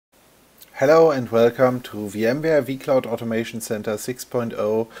Hello and welcome to VMware vCloud Automation Center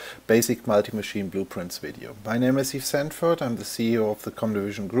 6.0 Basic Multi-Machine Blueprints video. My name is Yves Sandfort. I'm the CEO of the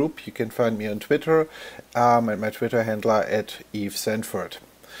comdivision group. You can find me on Twitter at my Twitter handler at Yves Sandfort.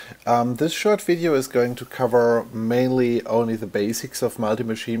 This short video is going to cover mainly only the basics of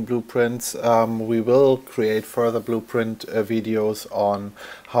multi-machine blueprints. We will create further blueprint videos on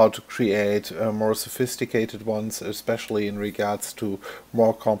how to create more sophisticated ones, especially in regards to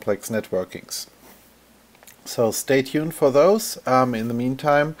more complex networkings. So stay tuned for those. In the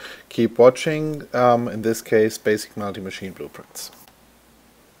meantime, keep watching, in this case, basic multi-machine blueprints.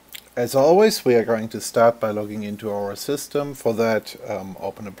 As always, we are going to start by logging into our system. For that,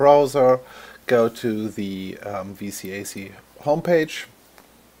 open a browser, go to the vCAC homepage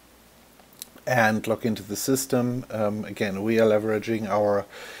and log into the system. Again, we are leveraging our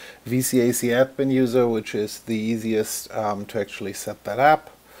vCAC admin user, which is the easiest to actually set that up.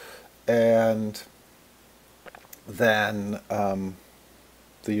 And then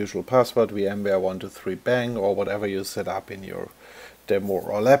the usual password, VMware123bang, or whatever you set up in your demo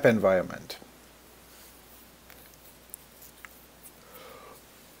or lab environment.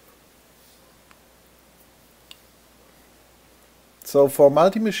 So for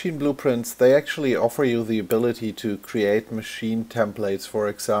multi-machine blueprints, they actually offer you the ability to create machine templates, for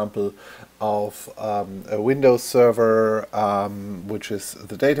example, of a Windows server, which is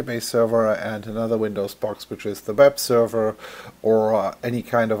the database server, and another Windows box, which is the web server, or any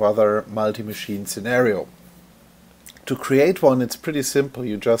kind of other multi-machine scenario. To create one, it's pretty simple.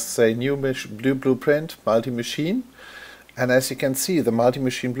 You just say new blueprint, multi-machine, and as you can see, the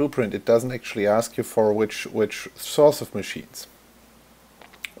multi-machine blueprint, it doesn't actually ask you for which source of machines.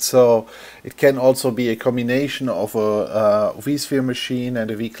 So it can also be a combination of a vSphere machine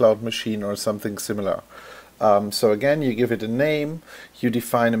and a vCloud machine or something similar. So again, you give it a name, you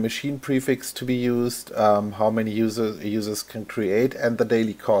define a machine prefix to be used, how many users can create, and the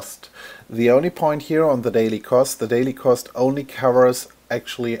daily cost. The only point here on the daily cost only covers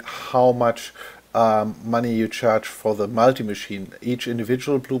actually how much money you charge for the multi-machine. Each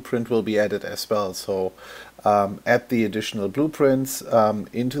individual blueprint will be added as well. So add the additional blueprints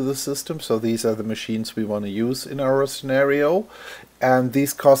into the system. So these are the machines we want to use in our scenario. And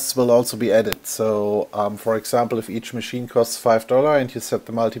these costs will also be added. So for example, if each machine costs $5 and you set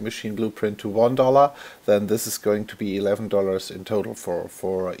the multi-machine blueprint to $1, then this is going to be $11 in total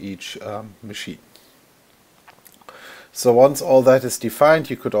for each machine. So once all that is defined,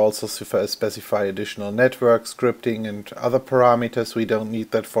 you could also specify additional network scripting and other parameters. We don't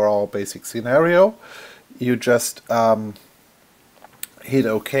need that for our basic scenario. You just hit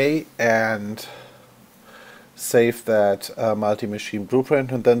OK and save that multi-machine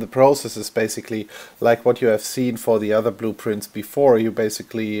blueprint, and then the process is basically like what you have seen for the other blueprints before. You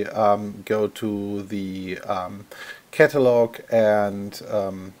basically go to the catalog and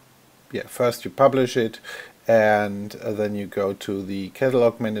first you publish it, and then you go to the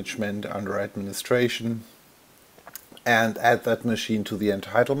catalog management under administration and add that machine to the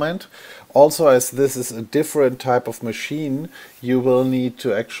entitlement. Also, as this is a different type of machine, you will need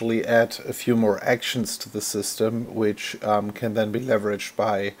to actually add a few more actions to the system, which can then be leveraged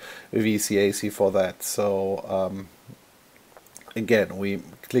by vCAC for that. So again, we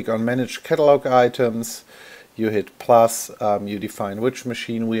click on Manage Catalog Items, you hit plus, you define which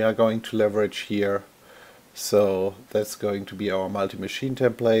machine we are going to leverage here. So that's going to be our multi-machine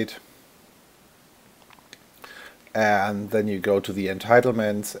template. And then you go to the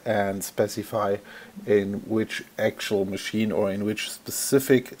entitlements and specify in which actual machine or in which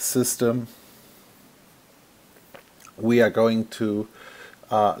specific system we are going to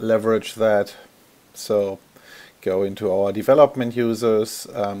leverage that. So go into our development users,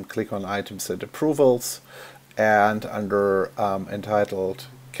 click on items and approvals, and under entitled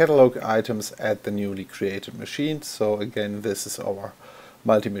catalog items, add the newly created machine. So again, this is our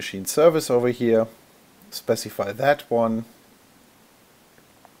multi-machine service over here. Specify that one,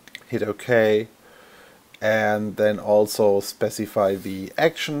 hit OK, and then also specify the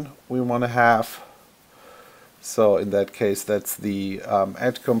action we want to have. So in that case, that's the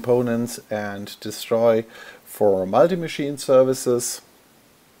add components and destroy for multi-machine services.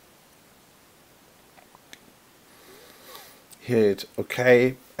 Hit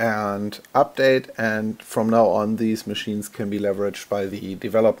OK and update, and from now on these machines can be leveraged by the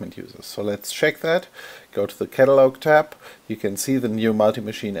development users. So let's check that. Go to the catalog tab. You can see the new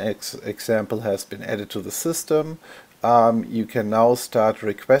multi-machine example has been added to the system. You can now start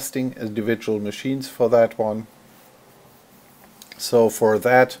requesting individual machines for that one. So for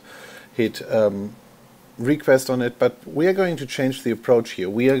that, hit request on it, but we are going to change the approach here.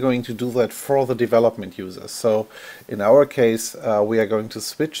 We are going to do that for the development users. So in our case, we are going to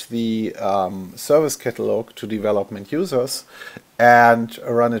switch the service catalog to development users and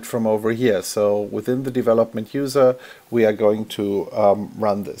run it from over here. So within the development user, we are going to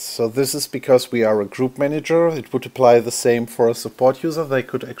run this. So this is because we are a group manager. It would apply the same for a support user. They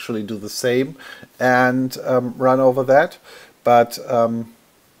could actually do the same and run over that. But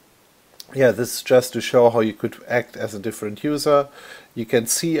yeah, this is just to show how you could act as a different user. You can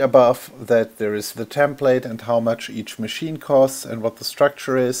see above that there is the template and how much each machine costs and what the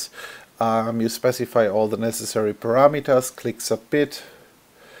structure is. You specify all the necessary parameters, click submit,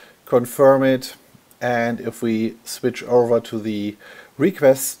 confirm it, and if we switch over to the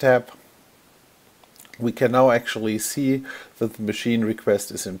requests tab, we can now actually see that the machine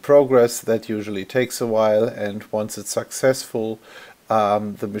request is in progress. That usually takes a while, and once it's successful,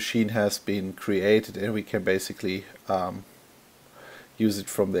 the machine has been created and we can basically use it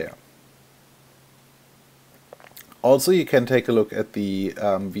from there. Also, you can take a look at the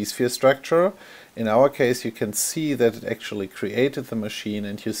vSphere structure. In our case, you can see that it actually created the machine,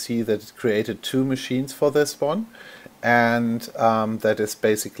 and you see that it created 2 machines for this one, and that is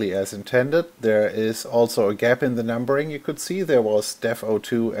basically as intended. There is also a gap in the numbering. You could see there was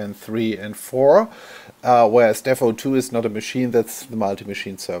def02 and 3 and 4, whereas def02 is not a machine. That's the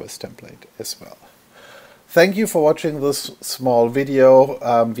multi-machine service template as well. Thank you for watching this small video,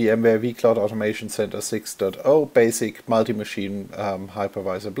 VMware vCloud Automation Center 6.0 Basic Multi-Machine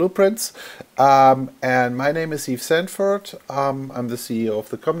Hypervisor Blueprints. And my name is Yves Sandfort. I'm the CEO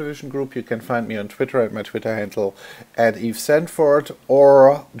of the comdivision group. You can find me on Twitter at my Twitter handle at Yves Sandfort,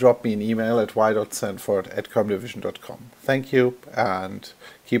 or drop me an email at y.sandfort@comdivision.com. Thank you and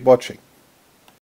keep watching.